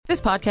This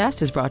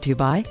podcast is brought to you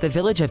by the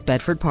Village of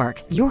Bedford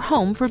Park, your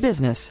home for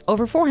business.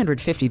 Over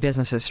 450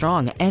 businesses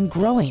strong and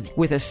growing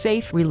with a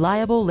safe,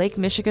 reliable Lake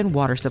Michigan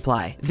water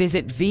supply.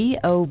 Visit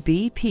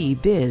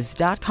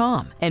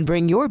VOBPBiz.com and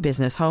bring your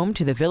business home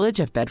to the Village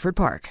of Bedford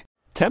Park.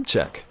 Temp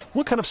check.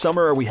 What kind of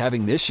summer are we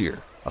having this year?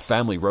 A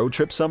family road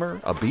trip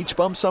summer? A beach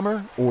bum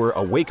summer? Or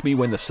a wake me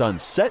when the sun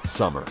sets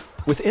summer?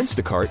 With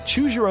Instacart,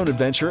 choose your own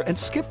adventure and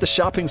skip the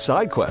shopping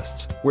side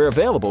quests. Where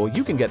available,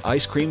 you can get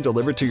ice cream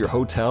delivered to your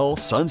hotel,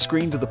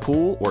 sunscreen to the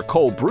pool, or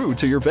cold brew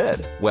to your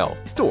bed. Well,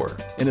 door.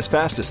 In as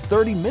fast as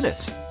 30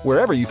 minutes.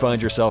 Wherever you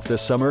find yourself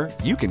this summer,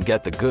 you can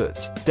get the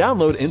goods.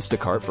 Download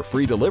Instacart for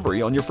free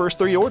delivery on your first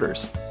 3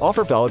 orders.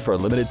 Offer valid for a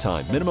limited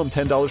time. Minimum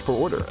 $10 per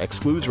order.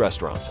 Excludes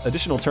restaurants.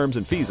 Additional terms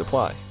and fees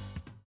apply.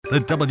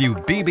 The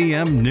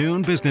WBBM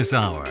Noon Business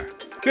Hour.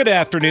 Good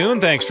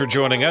afternoon. Thanks for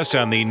joining us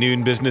on the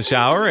Noon Business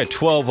Hour at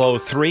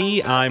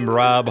 12:03. I'm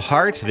Rob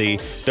Hart. The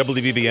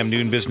WBBM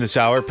Noon Business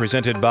Hour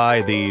presented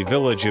by the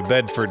Village of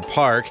Bedford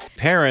Park.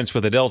 Parents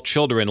with adult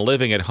children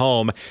living at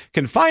home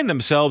can find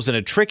themselves in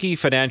a tricky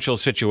financial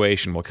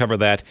situation. We'll cover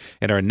that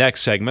in our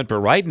next segment. But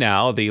right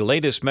now, the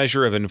latest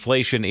measure of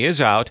inflation is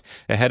out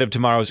ahead of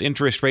tomorrow's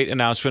interest rate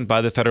announcement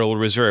by the Federal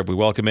Reserve. We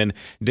welcome in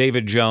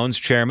David Jones,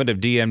 chairman of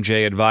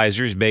DMJ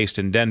Advisors based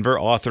in Denver,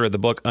 author of the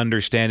book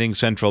Understanding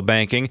Central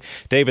Banking.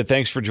 David,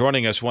 thanks for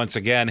joining us once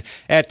again.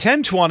 At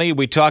 10:20,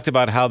 we talked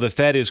about how the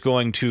Fed is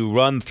going to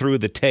run through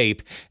the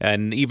tape.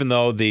 And even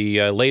though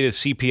the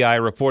latest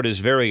CPI report is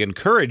very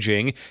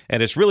encouraging,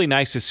 and it's really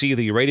nice to see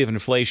the rate of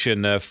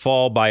inflation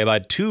fall by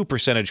about 2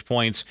 percentage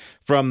points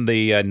from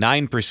the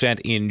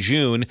 9% in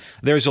June,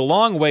 there's a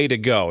long way to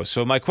go.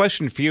 So my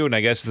question for you, and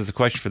I guess this is a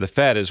question for the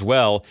Fed as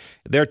well,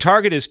 their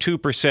target is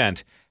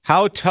 2%.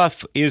 How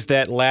tough is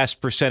that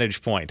last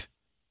percentage point?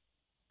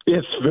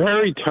 It's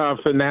very tough,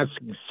 and that's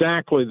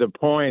exactly the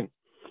point.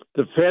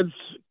 The Fed's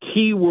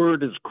key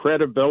word is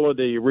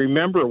credibility.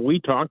 Remember, we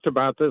talked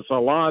about this a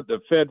lot.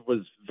 The Fed was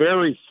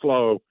very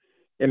slow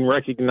in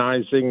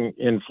recognizing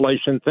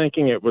inflation,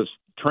 thinking it was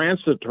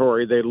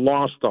transitory. They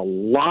lost a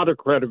lot of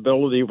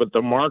credibility with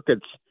the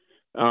markets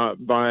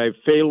by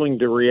failing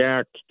to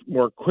react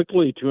more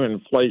quickly to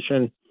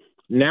inflation.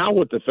 Now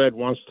what the Fed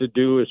wants to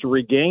do is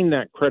regain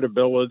that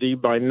credibility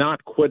by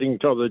not quitting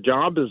till the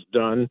job is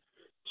done.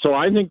 So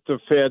I think the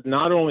Fed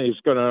not only is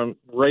going to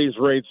raise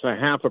rates a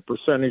 0.5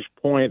 percentage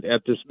point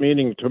at this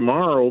meeting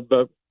tomorrow,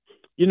 but,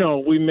 you know,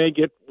 we may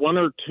get 1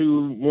 or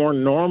 2 more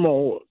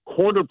normal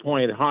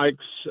quarter-point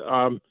hikes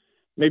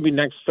maybe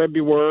next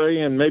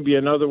February and maybe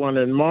another one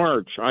in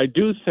March. I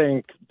do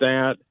think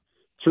that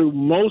through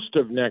most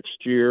of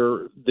next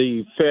year,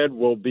 the Fed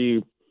will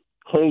be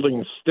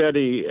holding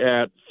steady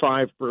at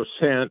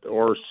 5%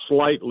 or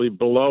slightly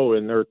below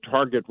in their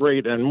target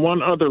rate. And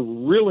one other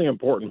really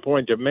important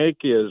point to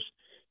make is,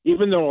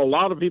 even though a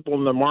lot of people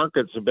in the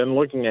markets have been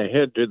looking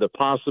ahead to the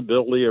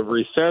possibility of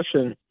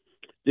recession,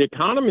 the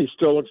economy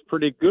still looks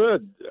pretty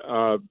good.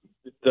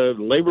 The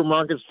labor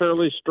market's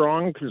fairly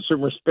strong.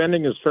 Consumer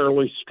spending is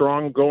fairly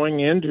strong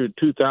going into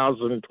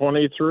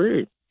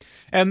 2023.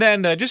 And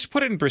then just to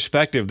put it in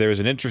perspective, there's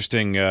an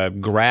interesting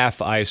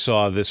graph I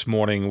saw this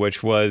morning,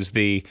 which was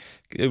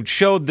it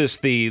showed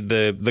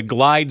the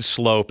glide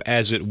slope,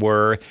 as it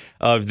were,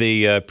 of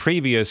the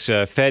previous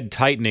Fed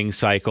tightening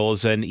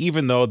cycles. And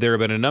even though there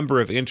have been a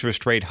number of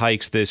interest rate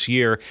hikes this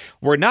year,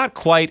 we're not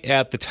quite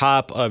at the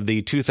top of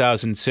the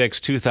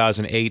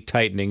 2006-2008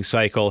 tightening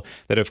cycle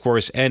that, of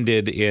course,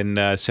 ended in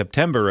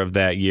September of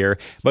that year.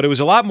 But it was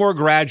a lot more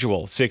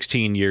gradual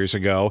 16 years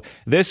ago.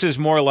 This is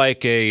more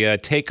like a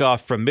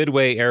takeoff from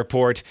Midway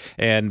Airport,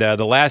 and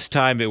the last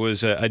time it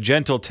was a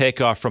gentle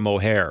takeoff from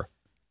O'Hare.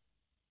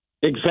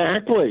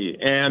 Exactly.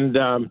 And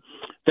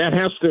that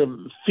has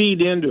to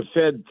feed into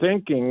Fed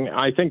thinking.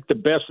 I think the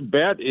best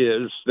bet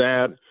is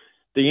that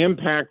the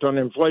impact on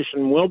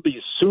inflation will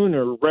be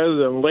sooner rather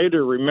than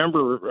later.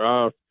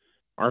 Remember,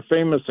 our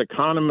famous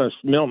economist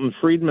Milton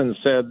Friedman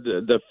said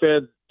the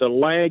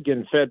lag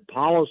in Fed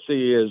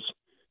policy is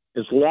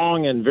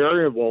long and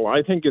variable.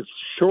 I think it's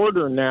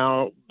shorter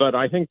now, but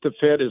I think the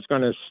Fed is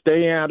going to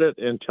stay at it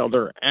until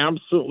they're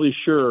absolutely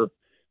sure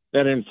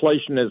that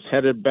inflation is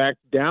headed back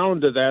down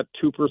to that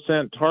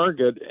 2%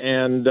 target.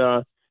 And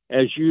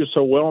as you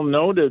so well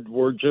noted,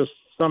 we're just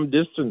some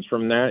distance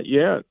from that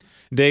yet.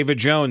 David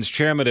Jones,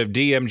 chairman of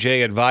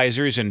DMJ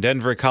Advisors in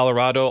Denver,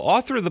 Colorado,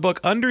 author of the book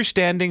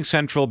Understanding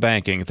Central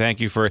Banking. Thank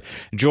you for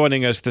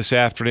joining us this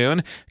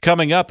afternoon.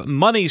 Coming up,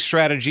 money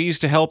strategies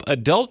to help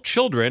adult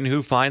children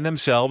who find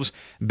themselves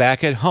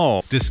back at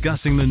home.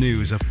 Discussing the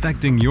news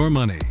affecting your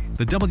money.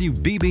 The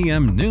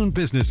WBBM Noon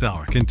Business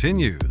Hour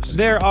continues.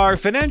 There are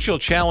financial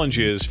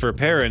challenges for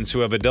parents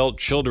who have adult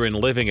children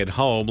living at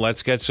home.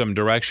 Let's get some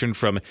direction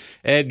from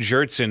Ed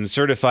Jertson,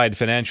 certified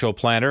financial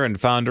planner and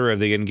founder founder of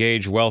the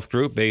Engage Wealth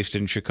Group based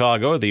in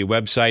Chicago. The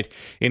website,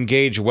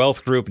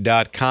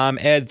 engagewealthgroup.com.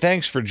 Ed,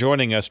 thanks for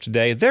joining us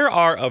today. There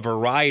are a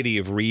variety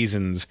of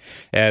reasons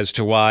as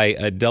to why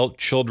adult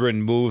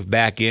children move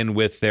back in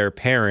with their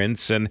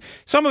parents. And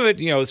some of it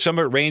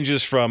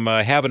ranges from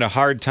having a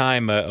hard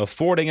time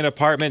affording an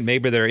apartment.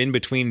 Maybe they're in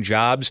between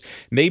jobs.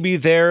 Maybe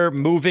they're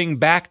moving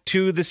back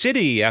to the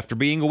city after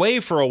being away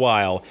for a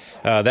while.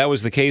 That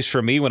was the case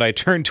for me when I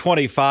turned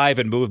 25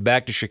 and moved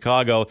back to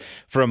Chicago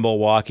from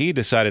Milwaukee.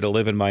 Decided to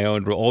live in my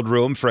own old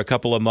room for a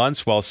couple of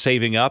months while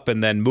saving up,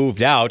 and then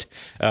moved out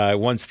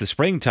once the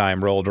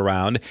springtime rolled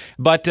around.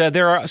 But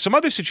there are some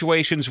other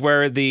situations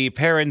where the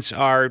parents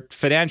are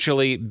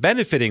financially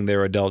benefiting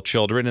their adult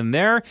children, and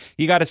there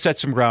you got to set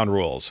some ground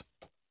rules.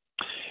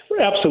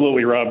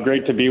 Absolutely, Rob.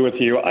 Great to be with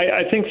you.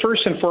 I think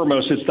first and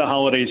foremost, it's the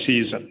holiday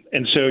season.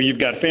 And so you've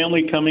got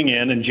family coming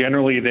in, and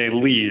generally they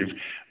leave.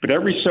 But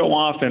every so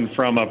often,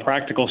 from a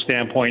practical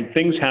standpoint,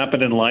 things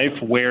happen in life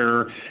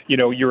where,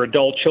 your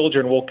adult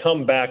children will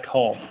come back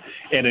home.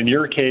 And in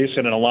your case,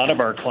 and in a lot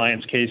of our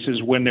clients'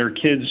 cases, when their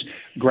kids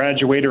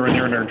graduate or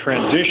they're in their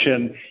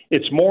transition,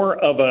 it's more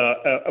of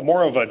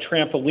a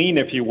trampoline,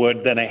 if you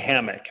would, than a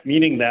hammock.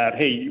 Meaning that,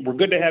 hey, we're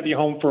good to have you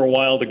home for a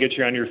while to get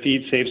you on your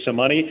feet, save some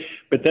money,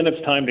 but then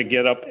it's time to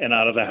get up and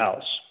out of the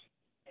house.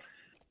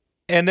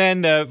 And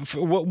then,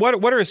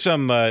 what are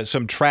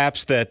some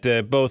traps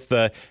that both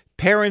the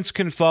parents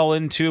can fall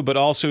into, but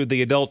also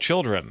the adult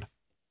children?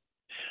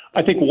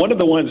 I think one of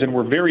the ones, and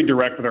we're very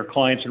direct with our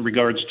clients in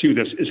regards to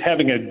this, is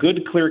having a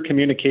good, clear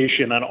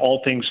communication on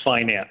all things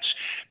finance,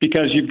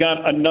 because you've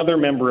got another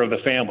member of the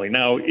family.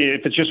 Now,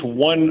 if it's just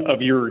one of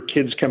your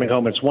kids coming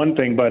home, it's one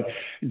thing, but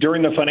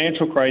during the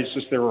financial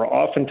crisis, there were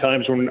often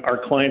times when our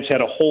clients had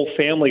a whole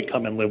family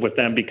come and live with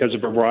them because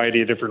of a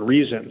variety of different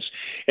reasons.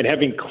 And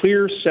having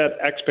clear set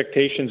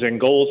expectations and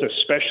goals,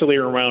 especially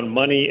around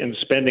money and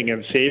spending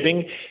and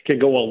saving, can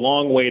go a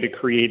long way to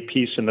create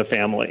peace in the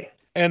family.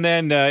 And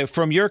then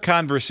from your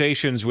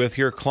conversations with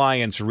your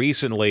clients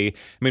recently,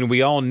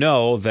 we all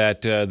know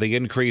that the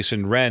increase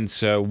in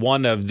rents,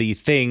 one of the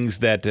things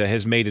that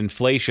has made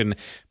inflation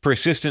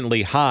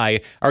persistently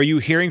high. Are you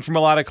hearing from a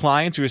lot of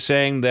clients who are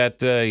saying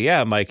that,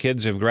 my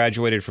kids have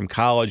graduated from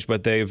college,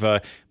 but they've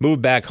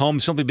moved back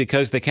home simply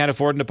because they can't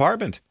afford an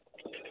apartment?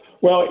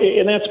 Well,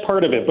 and that's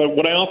part of it. But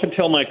what I often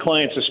tell my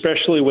clients,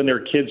 especially when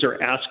their kids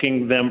are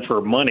asking them for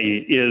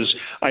money, is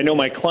I know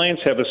my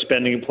clients have a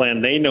spending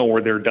plan. They know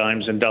where their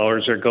dimes and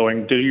dollars are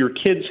going. Do your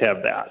kids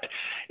have that?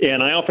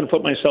 And I often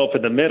put myself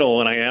in the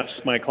middle and I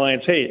ask my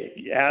clients, hey,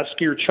 ask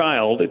your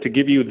child to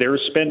give you their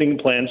spending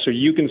plan so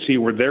you can see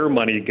where their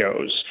money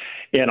goes.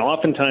 And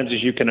oftentimes,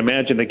 as you can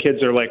imagine, the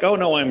kids are like, oh,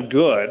 no, I'm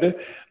good.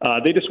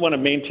 They just want to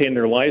maintain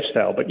their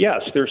lifestyle. But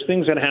yes, there's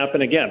things that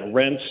happen, again,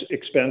 rents,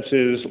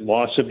 expenses,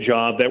 loss of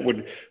job, that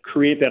would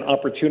create that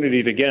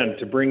opportunity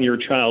to bring your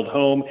child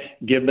home,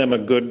 give them a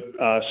good,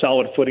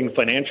 solid footing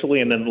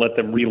financially, and then let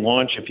them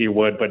relaunch, if you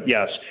would. But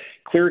yes,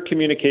 clear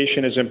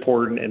communication is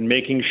important, and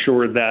making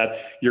sure that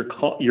your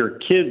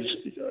kids,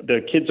 the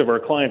kids of our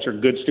clients, are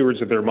good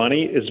stewards of their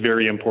money is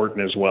very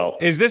important as well.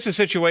 Is this a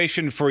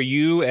situation for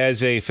you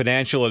as a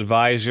financial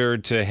advisor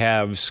to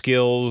have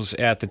skills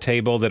at the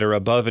table that are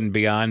above and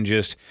beyond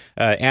just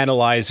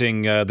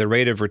analyzing the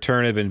rate of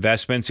return of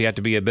investments? You have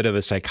to be a bit of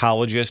a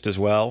psychologist as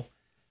well?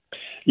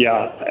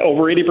 Yeah,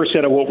 over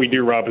 80% of what we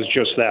do, Rob, is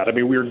just that.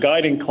 We're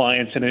guiding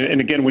clients.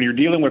 And again, when you're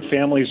dealing with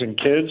families and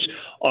kids,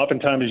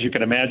 oftentimes, as you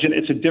can imagine,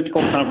 it's a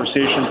difficult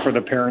conversation for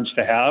the parents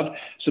to have.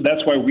 So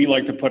that's why we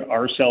like to put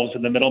ourselves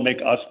in the middle, make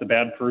us the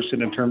bad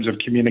person in terms of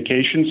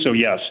communication. So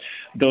yes,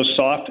 those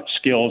soft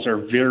skills are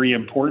very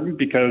important,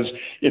 because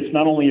it's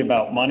not only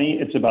about money,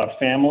 it's about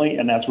family,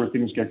 and that's where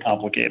things get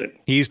complicated.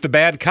 He's the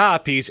bad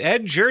cop. He's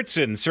Ed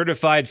Jertson,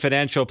 certified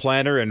financial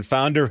planner and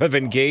founder of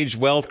Engage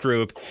Wealth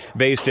Group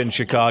based in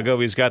Chicago.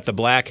 He's got the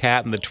black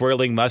hat and the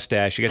twirling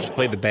mustache. He gets to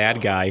play the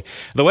bad guy.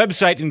 The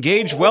website,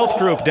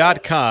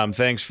 engagewealthgroup.com.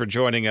 Thanks for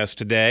joining us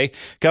today.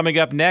 Coming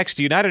up next,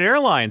 United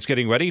Airlines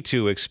getting ready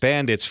to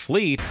expand its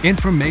fleet.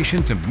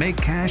 Information to make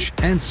cash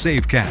and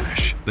save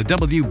cash. The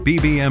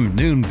WBBM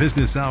Noon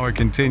Business Hour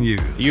continues.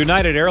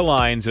 United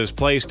Airlines has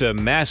placed a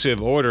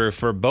massive order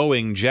for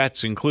Boeing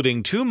jets,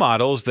 including 2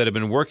 models that have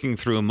been working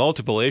through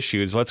multiple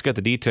issues. Let's get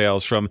the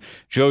details from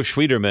Joe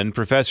Schwieterman,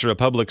 professor of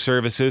public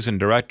services and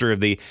director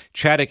of the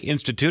Chaddick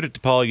Institute at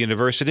DePaul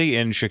University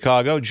in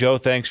Chicago. Joe,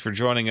 thanks for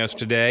joining us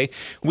today.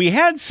 We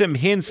had some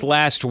hints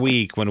last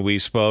week when we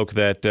spoke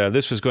that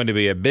this was going to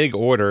be a big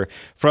order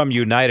from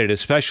United,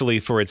 especially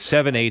for its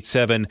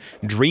 787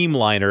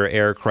 Dreamliner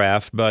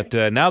aircraft. But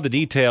now the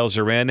details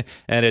are in,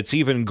 and it's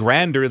even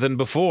grander than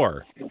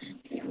before.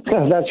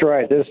 That's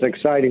right. This is an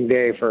exciting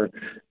day for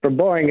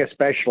Boeing,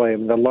 especially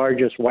the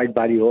largest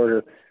wide-body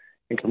order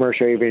in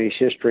commercial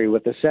aviation history,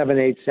 with the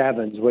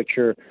 787s, which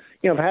are,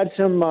 have had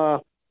some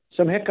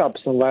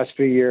hiccups in the last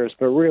few years,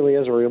 but really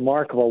is a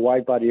remarkable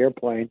wide-body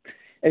airplane.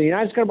 And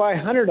United's going to buy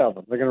 100 of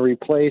them. They're going to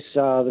replace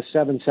the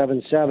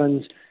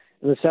 777s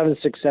and the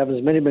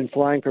 767s. Many have been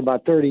flying for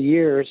about 30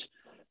 years.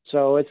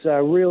 So it's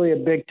really a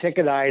big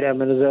ticket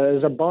item, and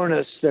as a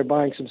bonus, they're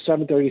buying some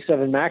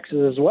 737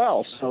 Maxes as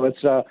well. So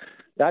it's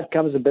that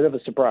comes a bit of a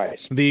surprise.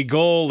 The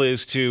goal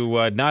is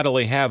to not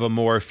only have a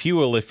more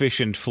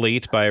fuel-efficient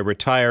fleet by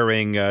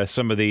retiring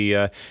some of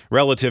the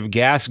relative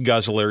gas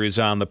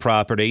guzzlers on the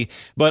property,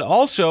 but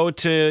also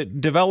to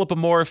develop a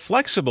more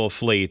flexible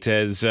fleet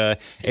as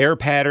air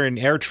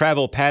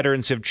travel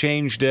patterns have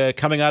changed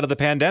coming out of the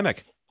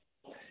pandemic.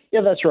 Yeah,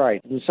 that's right.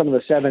 And some of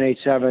the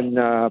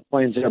 787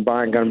 planes they're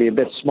buying are going to be a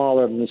bit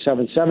smaller than the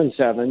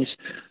 777s,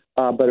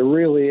 but it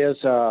really is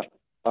a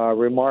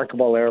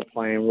remarkable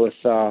airplane with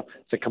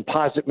the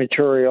composite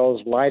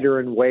materials, lighter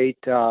in weight,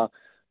 in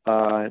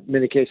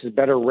many cases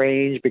better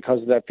range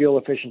because of that fuel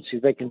efficiency.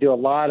 They can do a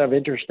lot of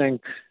interesting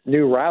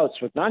new routes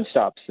with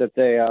nonstops that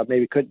they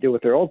maybe couldn't do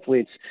with their old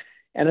fleets.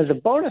 And as a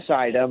bonus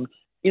item,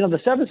 the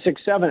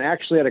 767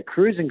 actually had a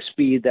cruising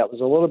speed that was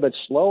a little bit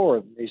slower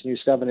than these new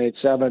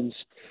 787s.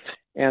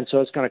 And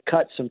so it's going to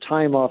cut some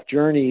time off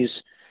journeys.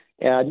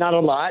 Not a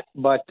lot,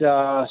 but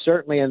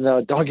certainly in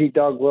the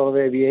dog-eat-dog world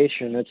of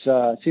aviation, it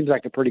seems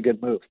like a pretty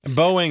good move.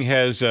 Boeing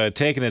has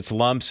taken its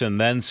lumps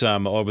and then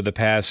some over the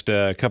past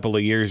couple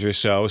of years or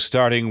so,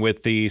 starting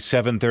with the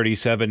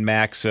 737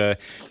 MAX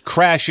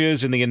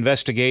crashes and the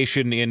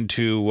investigation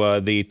into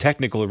the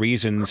technical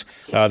reasons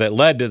that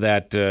led to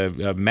that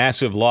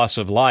massive loss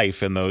of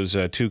life in those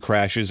two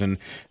crashes in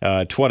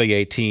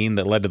 2018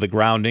 that led to the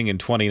grounding in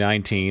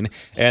 2019.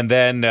 And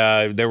then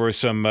there were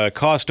some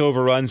cost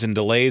overruns and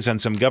delays on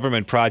some government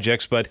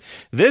projects, but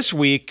this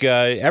week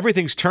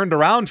everything's turned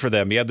around for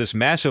them. You have this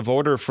massive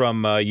order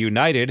from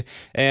United,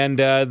 and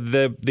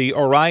the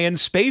Orion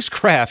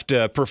spacecraft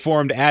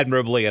performed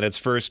admirably in its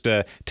first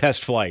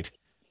test flight.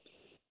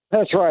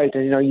 That's right.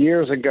 And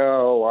years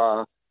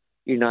ago,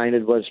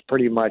 United was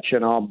pretty much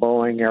an all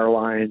Boeing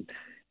airline,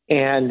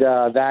 and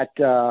that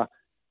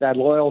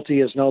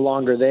loyalty is no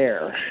longer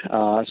there.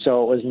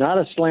 So it was not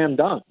a slam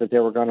dunk that they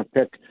were going to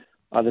pick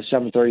the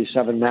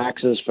 737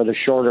 Maxes for the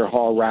shorter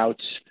haul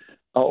routes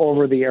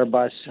over the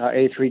Airbus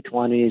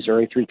A320s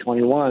or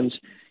A321s.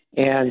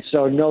 And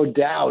so no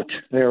doubt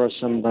there was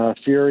some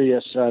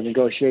furious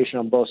negotiation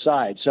on both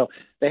sides. So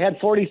they had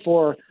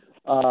 44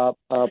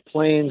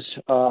 planes,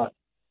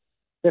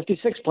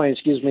 56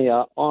 planes,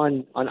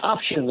 on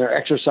option. They're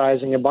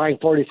exercising and buying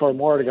 44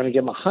 more. They're going to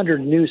give them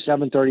 100 new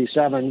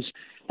 737s.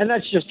 And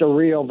that's just a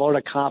real vote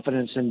of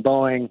confidence in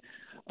Boeing.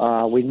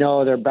 We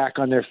know they're back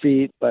on their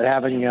feet, but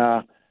having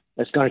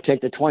it's going to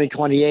take to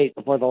 2028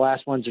 before the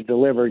last ones are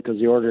delivered because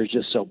the order is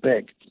just so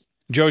big.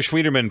 Joe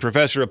Schwieterman,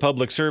 Professor of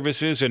Public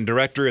Services and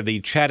Director of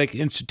the Chaddock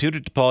Institute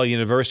at DePaul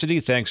University.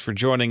 Thanks for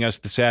joining us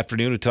this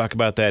afternoon to talk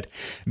about that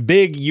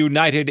big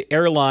United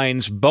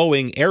Airlines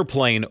Boeing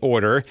airplane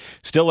order.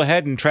 Still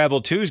ahead in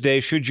Travel Tuesday,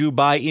 should you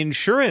buy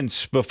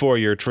insurance before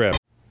your trip?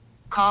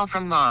 Call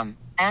from mom.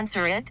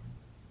 Answer it.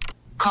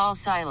 Call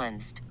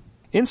silenced.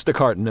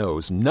 Instacart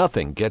knows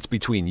nothing gets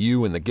between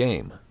you and the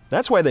game.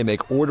 That's why they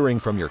make ordering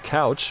from your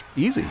couch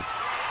easy.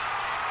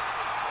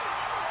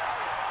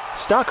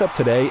 Stock up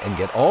today and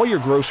get all your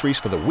groceries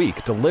for the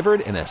week delivered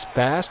in as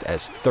fast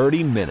as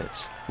 30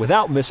 minutes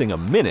without missing a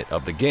minute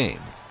of the game.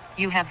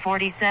 You have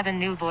 47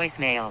 new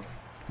voicemails.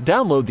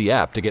 Download the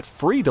app to get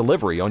free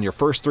delivery on your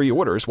first 3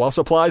 orders while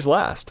supplies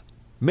last.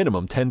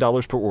 Minimum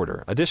 $10 per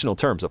order. Additional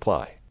terms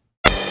apply.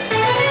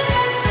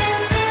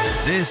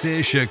 This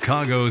is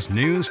Chicago's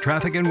news,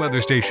 traffic, and weather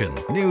station,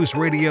 News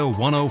Radio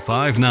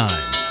 1059.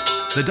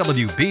 The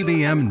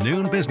WBBM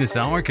Noon Business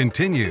Hour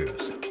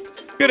continues.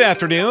 Good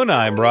afternoon.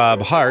 I'm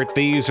Rob Hart.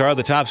 These are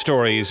the top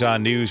stories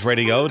on News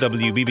Radio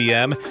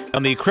WBBM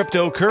on the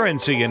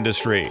cryptocurrency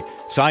industry.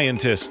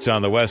 Scientists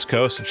on the West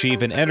Coast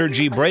achieve an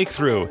energy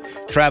breakthrough.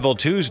 Travel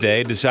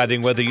Tuesday,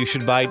 deciding whether you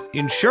should buy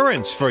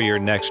insurance for your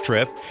next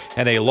trip.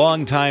 And a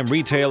longtime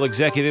retail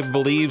executive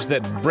believes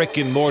that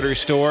brick-and-mortar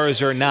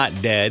stores are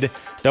not dead.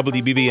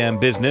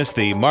 WBBM Business,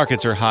 the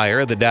markets are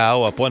higher. The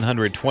Dow up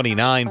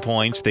 129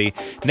 points. The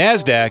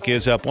NASDAQ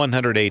is up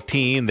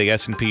 118. The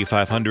S&P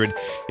 500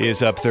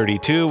 is up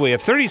 32. We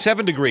have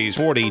 37 degrees,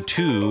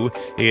 42.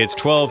 It's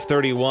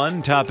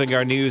 12:31. Topping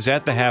our news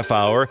at the half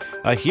hour.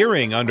 A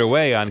hearing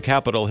underway on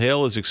Capitol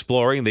Hill is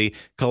exploring the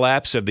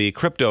collapse of the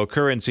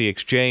cryptocurrency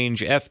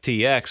exchange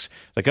FTX.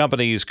 The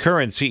company's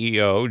current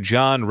CEO,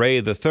 John Ray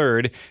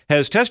III,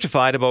 has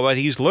testified about what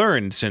he's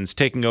learned since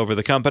taking over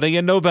the company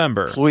in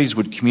November. Employees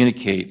would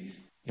communicate,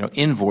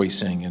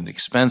 invoicing and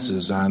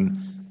expenses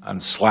on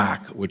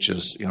Slack, which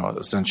is,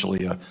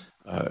 essentially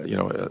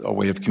a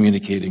way of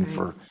communicating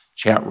for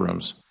chat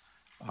rooms.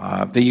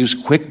 They use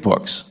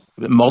QuickBooks,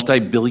 a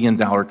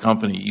multi-billion-dollar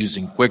company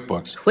using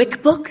QuickBooks.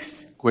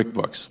 QuickBooks?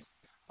 QuickBooks.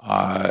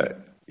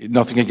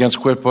 Nothing against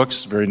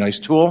QuickBooks, very nice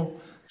tool.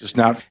 just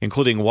not,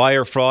 including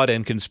wire fraud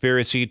and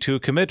conspiracy to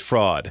commit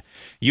fraud.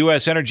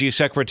 U.S. Energy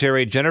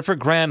Secretary Jennifer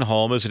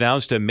Granholm has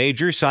announced a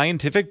major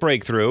scientific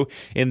breakthrough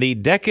in the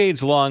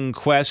decades-long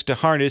quest to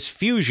harness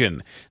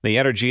fusion, the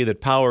energy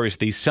that powers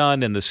the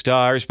sun and the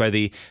stars by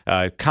the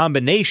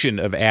combination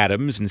of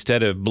atoms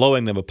instead of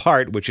blowing them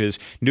apart, which is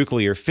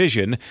nuclear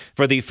fission.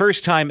 For the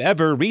first time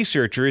ever,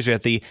 researchers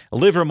at the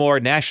Livermore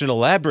National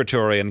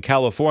Laboratory in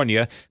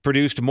California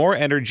produced more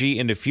energy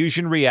in a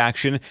fusion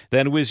reaction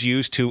than was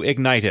used to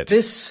ignite it.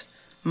 This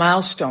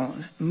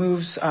milestone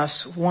moves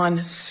us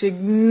one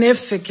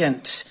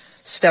significant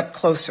step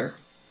closer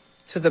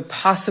to the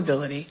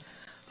possibility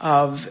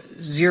of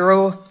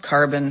zero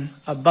carbon,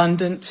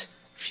 abundant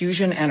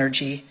fusion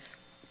energy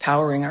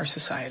powering our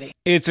society.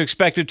 It's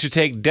expected to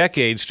take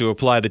decades to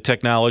apply the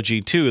technology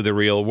to the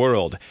real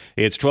world.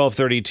 It's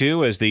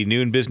 12:32 as the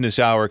Noon Business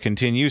Hour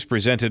continues,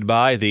 presented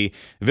by the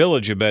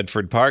Village of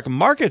Bedford Park.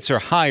 Markets are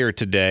higher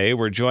today.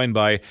 We're joined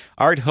by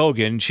Art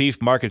Hogan,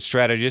 Chief Market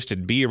Strategist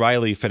at B.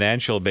 Riley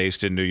Financial,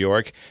 based in New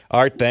York.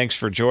 Art, thanks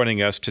for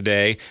joining us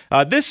today.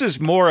 This says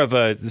more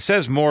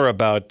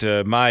about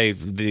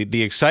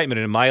the excitement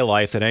in my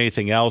life than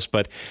anything else.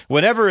 But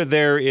whenever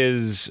there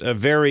is a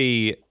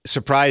very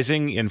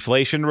surprising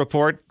inflation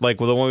report, like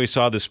the one we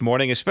saw this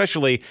morning,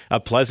 especially a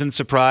pleasant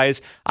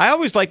surprise, I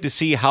always like to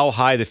see how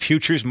high the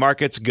futures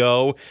markets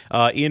go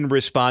in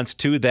response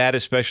to that,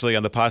 especially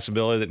on the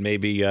possibility that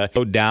maybe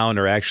go down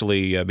or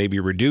actually maybe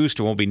reduced.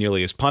 It won't be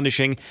nearly as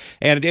punishing.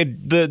 And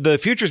the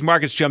futures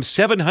markets jumped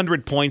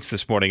 700 points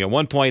this morning. At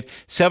one point,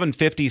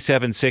 750,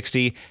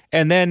 760,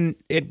 and then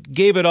it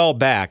gave it all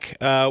back.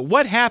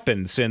 What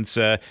happened since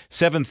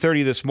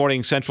 7:30 this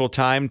morning Central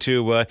Time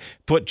to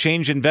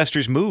change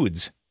investors'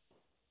 moods?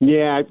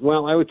 Yeah,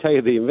 well, I would tell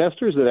you the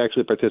investors that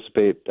actually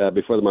participate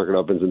before the market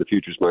opens in the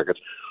futures markets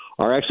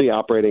are actually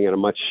operating in a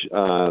much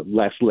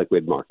less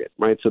liquid market,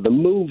 right? So the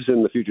moves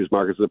in the futures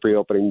markets, the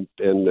pre-opening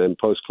and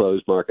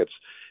post-close markets,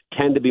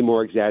 tend to be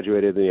more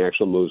exaggerated than the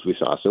actual moves we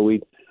saw. So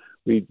we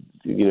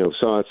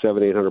saw a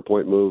 700-800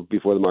 point move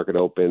before the market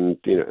opened.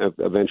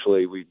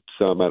 Eventually we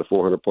saw about a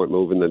 400 point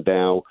move in the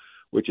Dow,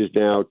 which is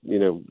now,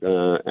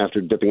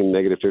 after dipping in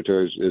negative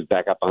territory, is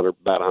back up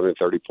about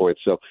 130 points.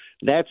 So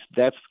that's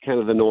kind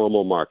of the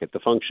normal market, the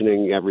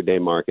functioning everyday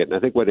market. And I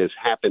think what has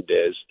happened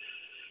is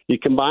you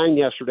combine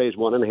yesterday's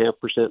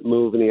 1.5%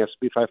 move in the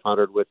S&P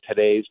 500 with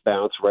today's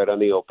bounce right on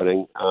the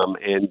opening,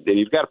 and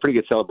you've got a pretty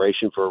good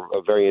celebration for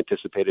a very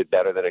anticipated,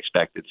 better than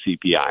expected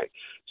CPI.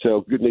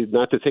 So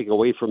not to take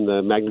away from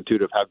the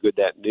magnitude of how good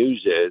that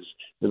news is,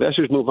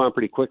 investors move on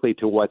pretty quickly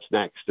to what's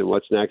next, and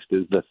what's next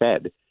is the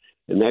Fed.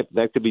 And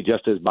that could be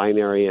just as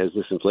binary as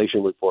this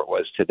inflation report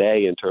was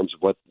today in terms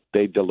of what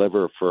they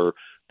deliver for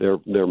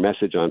their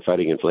message on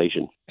fighting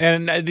inflation.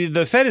 And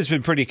the Fed has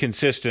been pretty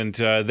consistent.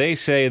 They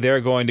say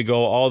they're going to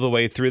go all the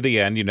way through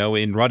the end.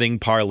 In running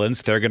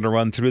parlance, they're going to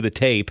run through the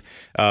tape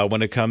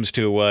when it comes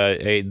to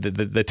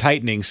the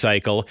tightening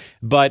cycle.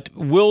 But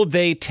will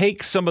they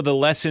take some of the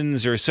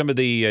lessons or some of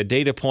the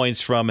data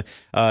points from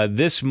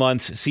this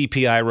month's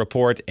CPI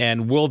report,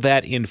 and will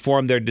that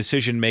inform their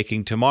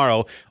decision-making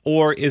tomorrow,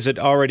 or is it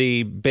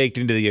already baked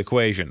into the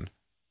equation?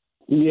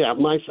 Yeah,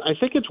 I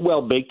think it's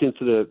well baked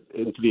into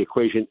the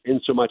equation in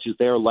so much as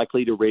they are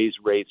likely to raise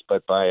rates,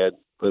 but by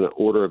an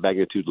order of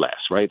magnitude less,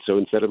 right? So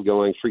instead of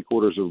going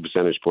 0.75 of a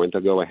percentage point,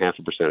 they'll go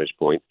 0.5 percentage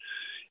point,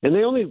 and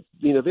they only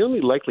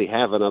likely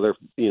have another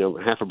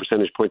 0.5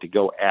 percentage point to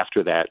go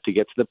after that to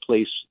get to the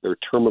place, their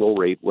terminal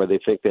rate, where they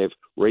think they've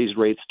raised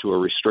rates to a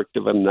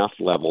restrictive enough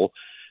level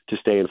to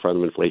stay in front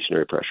of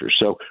inflationary pressures.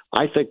 So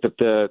I think that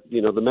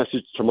the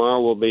message tomorrow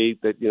will be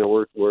that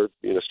we're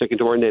sticking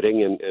to our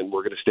knitting and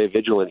we're going to stay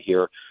vigilant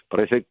here.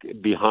 But I think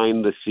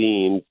behind the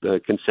scene,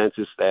 the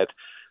consensus that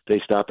they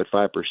stop at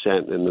 5%,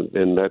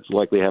 and that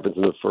likely happens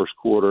in the first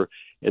quarter,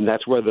 and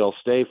that's where they'll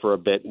stay for a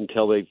bit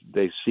until they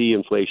see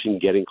inflation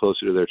getting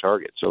closer to their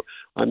target. So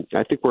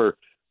I think we're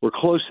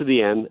close to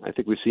the end. I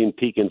think we've seen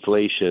peak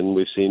inflation.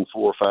 We've seen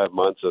 4 or 5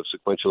 months of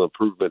sequential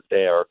improvement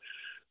there.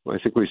 I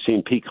think we've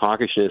seen peak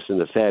hawkishness in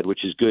the Fed,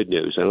 which is good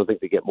news. I don't think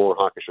they get more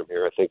hawkish from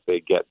here. I think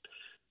they get,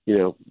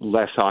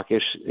 less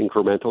hawkish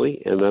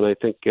incrementally. And then I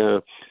think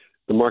the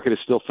market is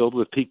still filled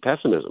with peak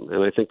pessimism.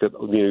 And I think that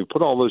you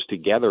put all those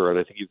together, and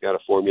I think you've got a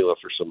formula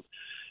for some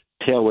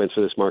tailwinds for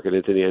this market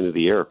into the end of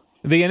the year.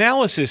 The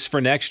analysis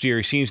for next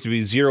year seems to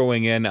be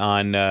zeroing in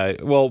on,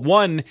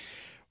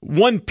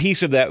 one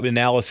piece of that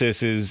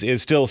analysis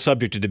is still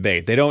subject to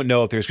debate. They don't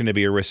know if there's going to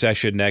be a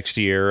recession next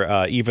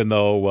year, even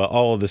though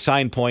all of the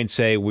sign points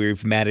say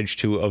we've managed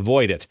to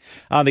avoid it.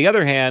 On the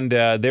other hand,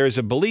 there's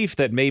a belief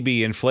that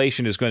maybe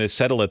inflation is going to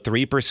settle at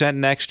 3%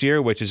 next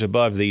year, which is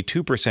above the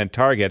 2%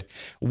 target.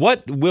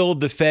 What will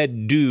the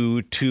Fed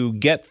do to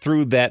get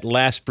through that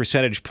last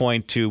percentage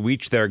point to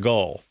reach their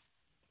goal?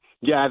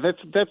 Yeah,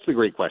 that's the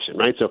great question,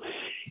 right? So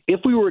if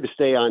we were to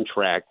stay on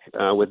track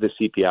with the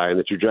CPI and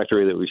the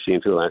trajectory that we've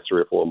seen for the last 3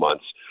 or 4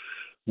 months,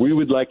 we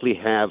would likely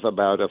have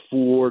about a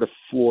 4 to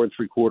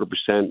 4.75%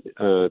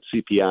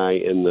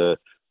 CPI in the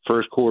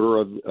first quarter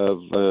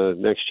of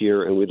next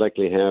year, and we'd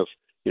likely have,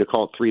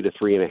 call it 3 to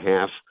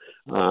 3.5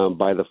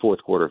 by the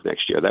fourth quarter of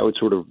next year. That would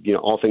sort of,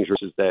 all things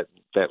versus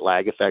that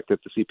lag effect that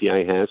the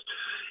CPI has.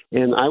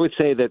 And I would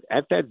say that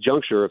at that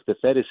juncture, if the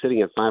Fed is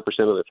sitting at 5% of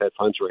the Fed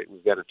funds rate and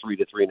we've got a 3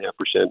 to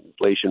 3.5%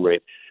 inflation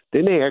rate,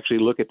 they may actually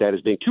look at that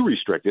as being too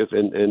restrictive,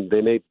 and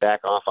they may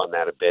back off on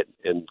that a bit.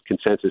 And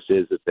consensus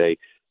is that they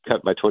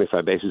cut by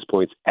 25 basis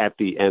points at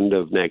the end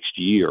of next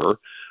year.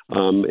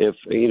 If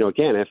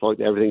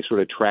everything sort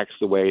of tracks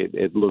the way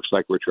it looks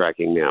like we're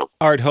tracking now.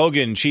 Art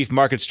Hogan, Chief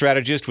Market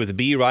Strategist with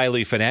B.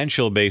 Riley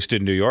Financial based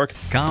in New York.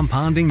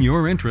 Compounding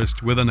your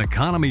interest with an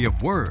economy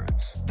of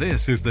words.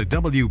 This is the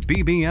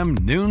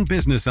WBBM Noon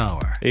Business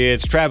Hour.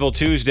 It's Travel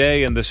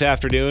Tuesday, and this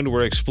afternoon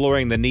we're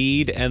exploring the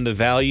need and the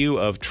value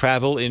of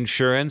travel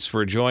insurance.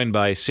 We're joined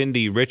by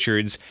Cindy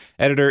Richards,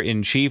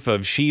 Editor-in-Chief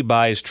of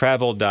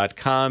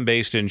SheBuysTravel.com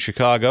based in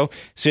Chicago.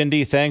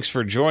 Cindy, thanks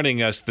for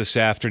joining us this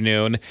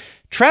afternoon.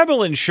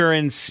 Travel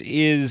insurance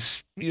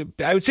is,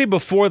 I would say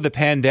before the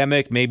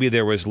pandemic, maybe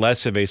there was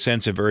less of a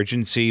sense of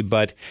urgency,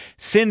 but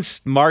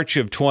since March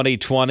of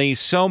 2020,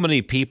 so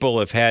many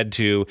people have had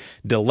to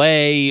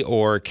delay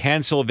or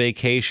cancel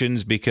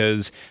vacations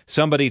because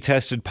somebody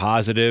tested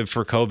positive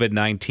for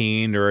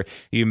COVID-19, or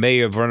you may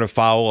have run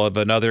afoul of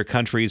another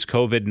country's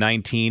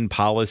COVID-19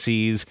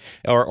 policies,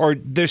 or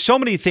there's so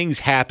many things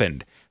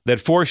happened that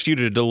forced you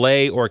to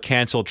delay or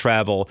cancel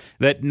travel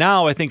that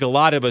now I think a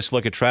lot of us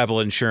look at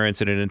travel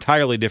insurance in an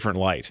entirely different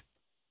light.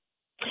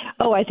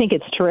 Oh, I think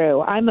it's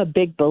true. I'm a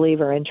big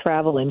believer in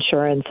travel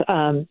insurance.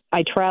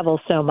 I travel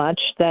so much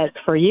that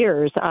for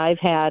years I've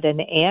had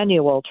an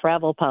annual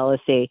travel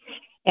policy.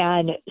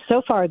 And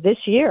so far this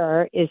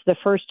year is the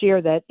first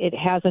year that it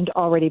hasn't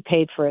already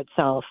paid for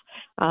itself.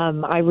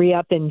 I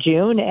re-up in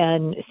June,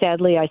 and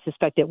sadly I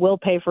suspect it will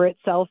pay for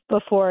itself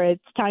before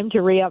it's time to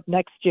re-up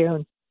next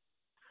June.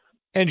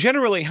 And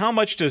generally, how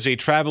much does a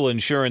travel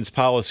insurance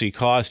policy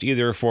cost,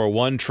 either for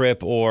one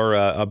trip or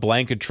a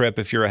blanket trip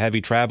if you're a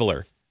heavy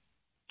traveler?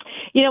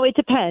 It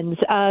depends.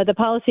 The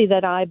policy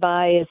that I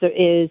buy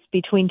is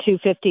between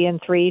 $250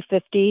 and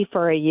 $350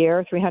 for a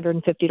year,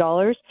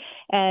 $350.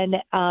 And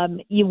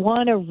you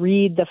want to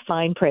read the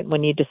fine print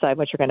when you decide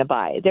what you're going to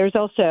buy. There's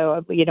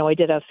also, I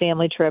did a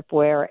family trip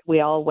where we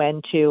all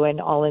went to an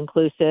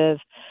all-inclusive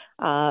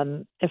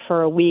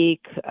for a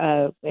week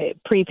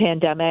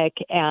pre-pandemic,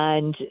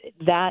 and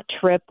that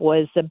trip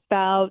was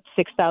about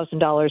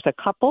 $6,000 a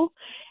couple.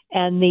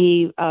 And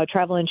the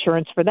travel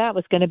insurance for that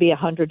was going to be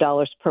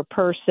 $100 per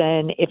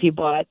person if you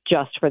bought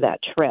just for that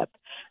trip.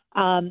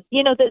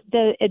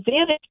 The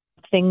advantage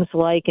of things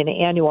like an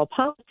annual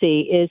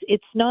policy is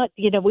it's not,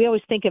 we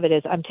always think of it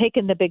as I'm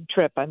taking the big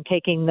trip. I'm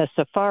taking the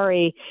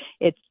safari.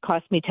 It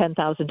cost me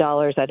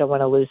 $10,000. I don't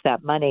want to lose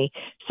that money.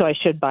 So I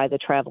should buy the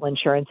travel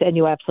insurance. And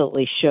you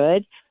absolutely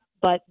should.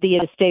 But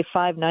the stay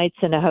 5 nights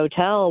in a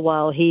hotel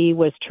while he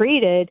was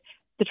treated,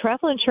 the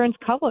travel insurance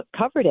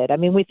covered it. I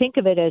mean, we think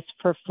of it as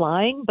for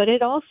flying, but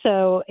it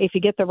also, if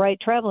you get the right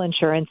travel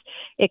insurance,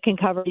 it can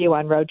cover you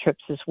on road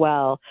trips as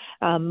well.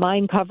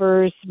 Mine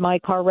covers my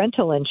car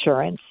rental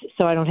insurance,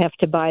 so I don't have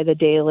to buy the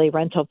daily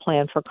rental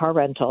plan for car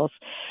rentals.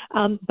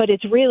 But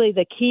it's really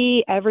the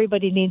key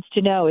everybody needs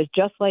to know is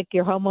just like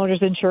your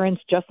homeowner's insurance,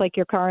 just like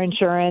your car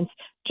insurance,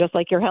 just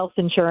like your health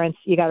insurance,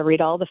 you got to read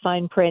all the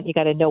fine print. You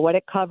got to know what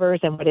it covers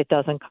and what it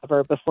doesn't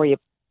cover before you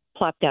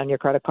plop down your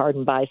credit card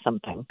and buy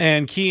something.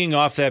 And keying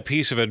off that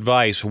piece of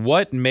advice,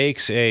 what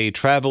makes a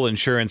travel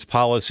insurance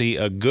policy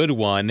a good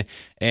one,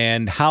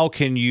 and how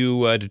can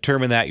you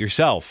determine that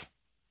yourself?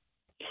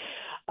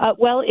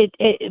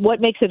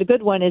 What makes it a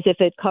good one is if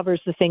it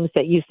covers the things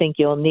that you think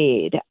you'll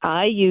need.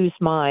 I use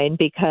mine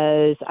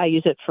because I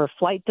use it for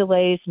flight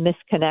delays,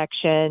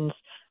 misconnections,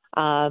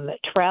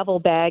 travel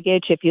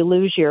baggage. If you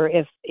lose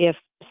if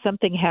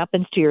something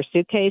happens to your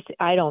suitcase,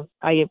 I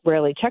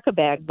rarely check a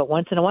bag, but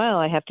once in a while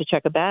I have to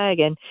check a bag.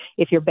 And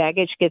if your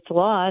baggage gets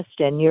lost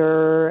and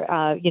you're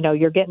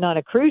getting on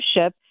a cruise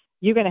ship,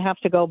 you're going to have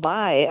to go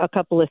buy a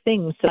couple of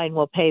things. Mine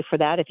will pay for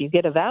that. If you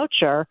get a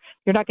voucher,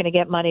 you're not going to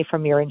get money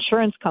from your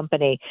insurance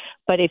company.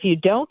 But if you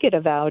don't get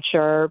a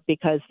voucher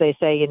because they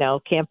say,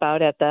 camp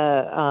out at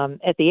the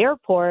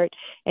airport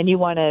and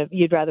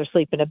you'd rather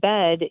sleep in a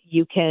bed,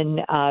 you can,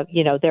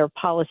 there are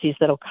policies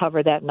that'll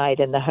cover that night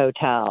in the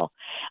hotel.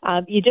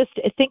 You just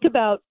think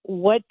about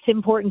what's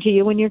important to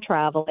you when you're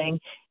traveling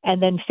and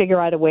then figure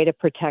out a way to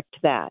protect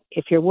that.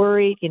 If you're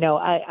worried,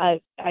 I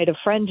had a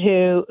friend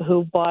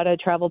who bought a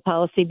travel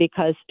policy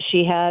because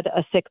she had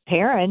a sick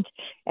parent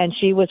and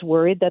she was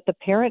worried that the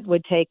parent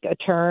would take a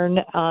turn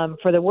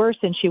for the worse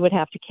and she would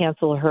have to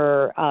cancel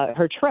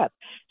her trip.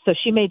 So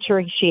she made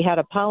sure she had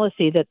a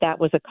policy that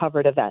was a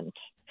covered event.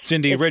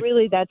 Cindy,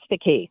 really, that's the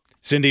key.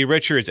 Cindy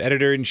Richards,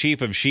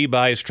 editor-in-chief of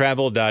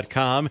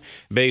SheBuysTravel.com,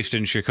 based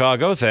in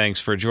Chicago. Thanks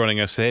for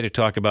joining us today to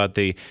talk about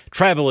the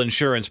travel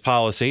insurance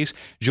policies.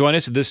 Join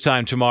us at this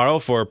time tomorrow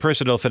for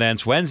Personal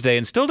Finance Wednesday,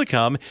 and still to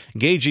come,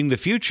 gauging the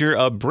future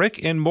of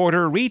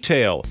brick-and-mortar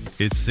retail.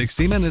 It's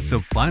 60 minutes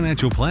of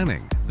financial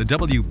planning. The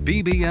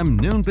WBBM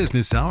Noon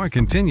Business Hour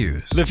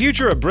continues. The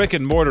future of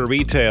brick-and-mortar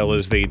retail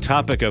is the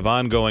topic of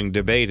ongoing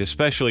debate,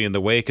 especially in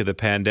the wake of the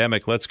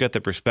pandemic. Let's get the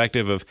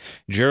perspective of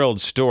Gerald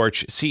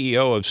Storch,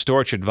 CEO of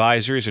Storch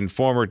Advisors and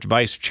former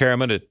vice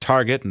chairman at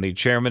Target and the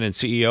chairman and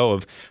CEO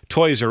of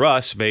Toys R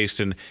Us, based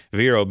in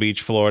Vero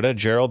Beach, Florida.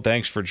 Gerald,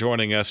 thanks for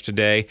joining us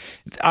today.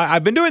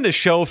 I've been doing this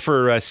show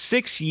for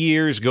 6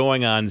 years,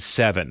 going on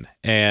 7,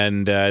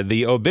 and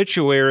the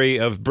obituary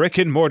of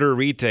brick-and-mortar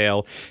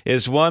retail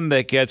is one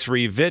that gets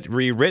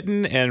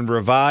rewritten and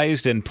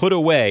revised and put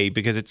away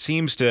because it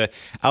seems to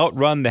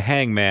outrun the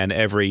hangman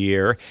every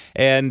year.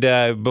 And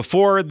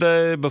before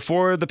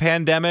the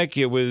pandemic,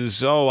 it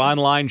was,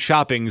 online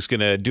shopping's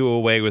going to do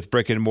away with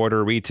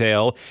brick-and-mortar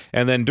retail.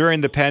 And then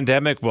during the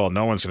pandemic, well,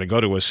 no one's going to go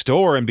to a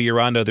store and be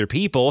around other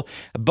people.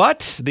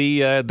 But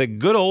the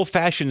good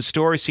old-fashioned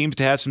store seems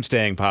to have some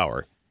staying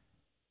power.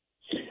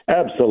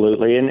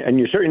 Absolutely. And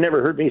you certainly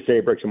never heard me say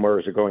bricks and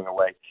mortars are going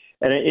away.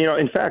 And,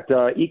 in fact,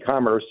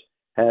 e-commerce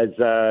has,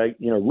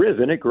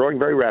 risen, growing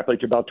very rapidly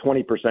to about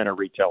 20% of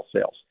retail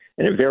sales.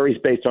 And it varies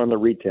based on the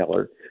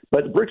retailer.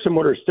 But bricks and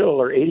mortars still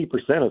are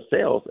 80% of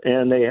sales,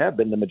 and they have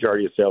been the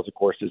majority of sales, of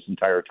course, this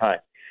entire time.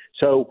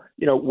 So,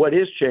 what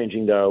is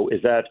changing, though,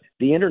 is that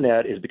the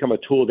Internet has become a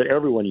tool that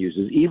everyone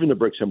uses, even the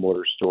bricks and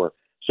mortar store.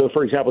 So,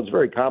 for example, it's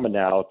very common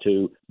now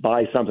to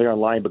buy something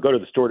online but go to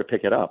the store to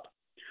pick it up,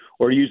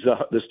 or use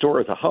the store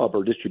as a hub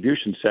or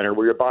distribution center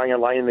where you're buying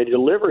online and they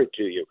deliver it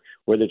to you,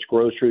 whether it's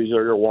groceries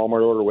or your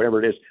Walmart order or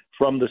whatever it is,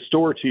 from the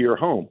store to your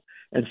home.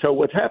 And so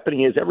what's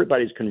happening is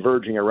everybody's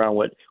converging around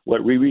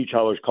what we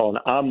retailers call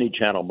an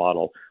omni-channel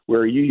model,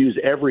 where you use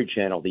every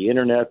channel, the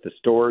Internet, the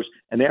stores,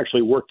 and they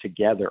actually work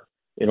together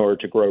in order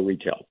to grow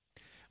retail.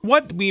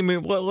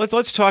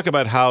 Let's talk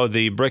about how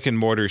the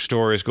brick-and-mortar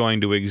store is going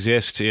to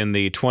exist in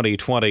the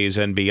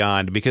 2020s and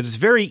beyond, because it's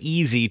very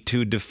easy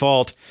to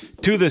default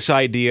to this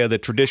idea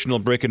that traditional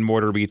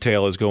brick-and-mortar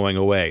retail is going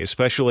away,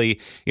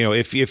 especially,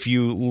 if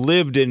you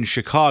lived in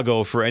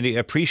Chicago for any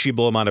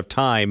appreciable amount of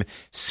time.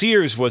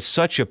 Sears was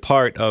such a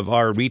part of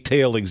our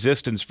retail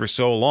existence for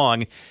so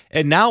long,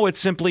 and now it's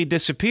simply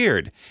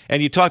disappeared.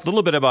 And you talked a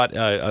little bit about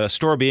a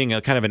store being a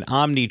kind of an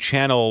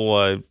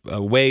omni-channel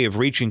way of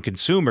reaching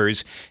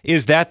consumers.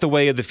 Is that the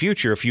way of the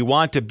future? If you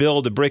want to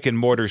build a brick and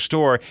mortar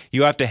store,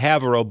 you have to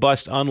have a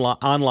robust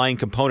online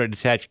component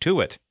attached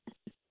to it.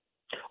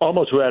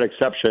 Almost without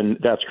exception,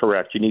 that's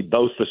correct. You need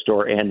both the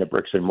store and the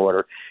bricks and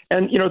mortar.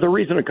 And, the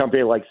reason a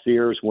company like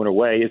Sears went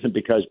away isn't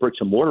because bricks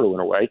and mortar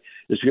went away.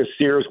 It's because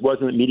Sears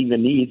wasn't meeting the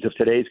needs of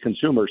today's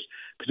consumers.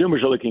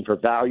 Consumers are looking for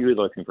value.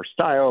 They're looking for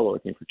style. They're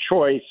looking for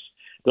choice.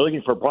 They're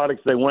looking for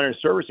products they want and a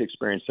service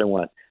experience they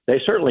want.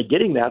 They're certainly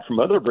getting that from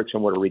other bricks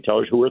and mortar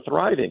retailers who are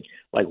thriving,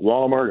 like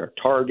Walmart or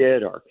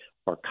Target or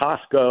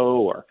Costco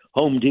or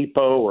Home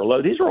Depot or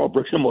Lowe's. These are all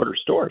bricks and mortar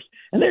stores,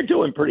 and they're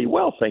doing pretty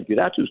well, thank you.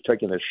 That's who's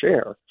taking a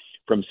share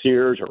from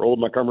Sears or Old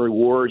Montgomery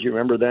Ward, you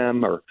remember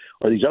them, or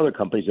these other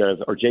companies,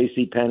 or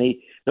JCPenney.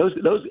 Those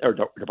are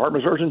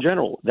department stores in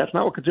general. That's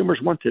not what consumers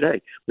want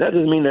today. That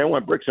doesn't mean they don't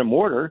want bricks and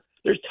mortar.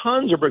 There's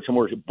tons of bricks and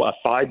mortar.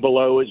 Five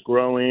Below is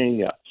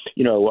growing,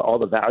 all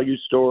the value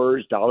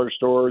stores, dollar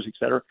stores, et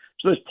cetera.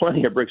 So there's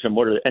plenty of bricks and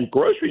mortar. And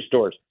grocery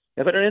stores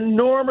have had an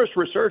enormous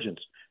resurgence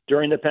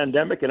during the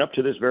pandemic and up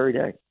to this very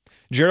day.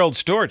 Gerald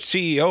Storch,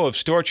 CEO of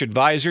Storch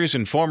Advisors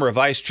and former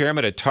vice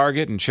chairman at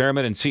Target and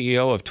chairman and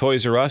CEO of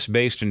Toys R Us,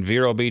 based in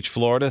Vero Beach,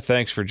 Florida.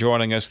 Thanks for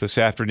joining us this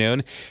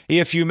afternoon.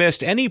 If you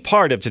missed any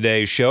part of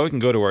today's show, you can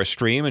go to our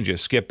stream and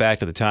just skip back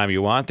to the time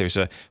you want. There's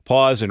a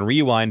pause and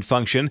rewind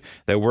function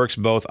that works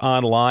both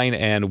online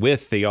and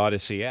with the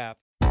Odyssey app.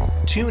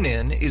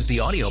 TuneIn is the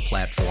audio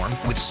platform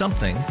with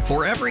something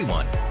for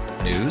everyone.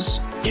 News.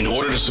 In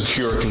order to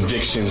secure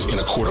convictions in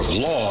a court of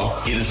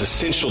law, it is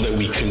essential that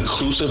we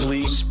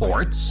conclusively.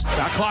 Sports.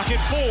 Got clock at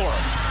 4.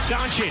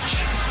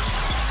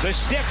 Doncic. The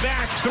step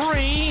back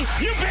 3.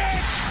 You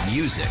bet.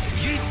 Music.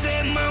 You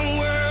set my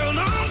world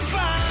on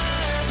fire.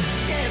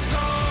 Yes,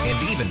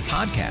 and even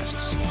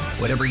podcasts.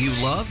 Whatever you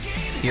love,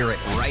 hear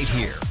it right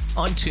here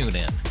on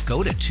TuneIn.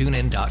 Go to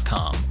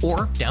TuneIn.com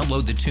or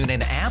download the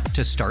TuneIn app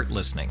to start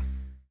listening.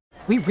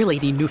 We really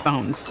need new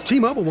phones.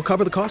 T-Mobile will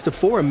cover the cost of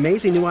 4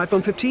 amazing new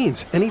iPhone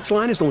 15s, and each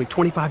line is only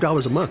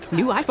 $25 a month.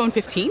 New iPhone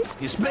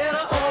 15s? It's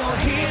better over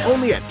here.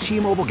 Only at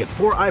T-Mobile, get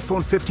 4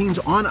 iPhone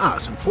 15s on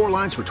us and 4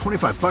 lines for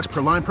 $25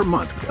 per line per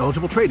month with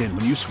eligible trade-in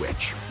when you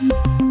switch.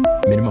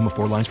 Minimum of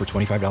 4 lines for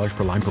 $25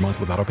 per line per month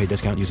with autopay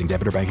discount using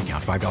debit or bank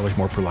account. $5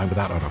 more per line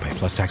without autopay,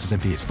 plus taxes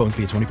and fees. Phone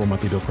fee at 24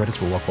 monthly bill credits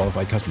for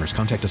well-qualified customers.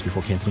 Contact us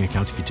before canceling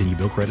account to continue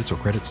bill credits or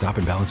credit stop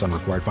and balance on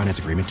required finance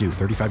agreement due.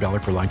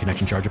 $35 per line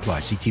connection charge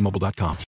applies. See T-Mobile.com.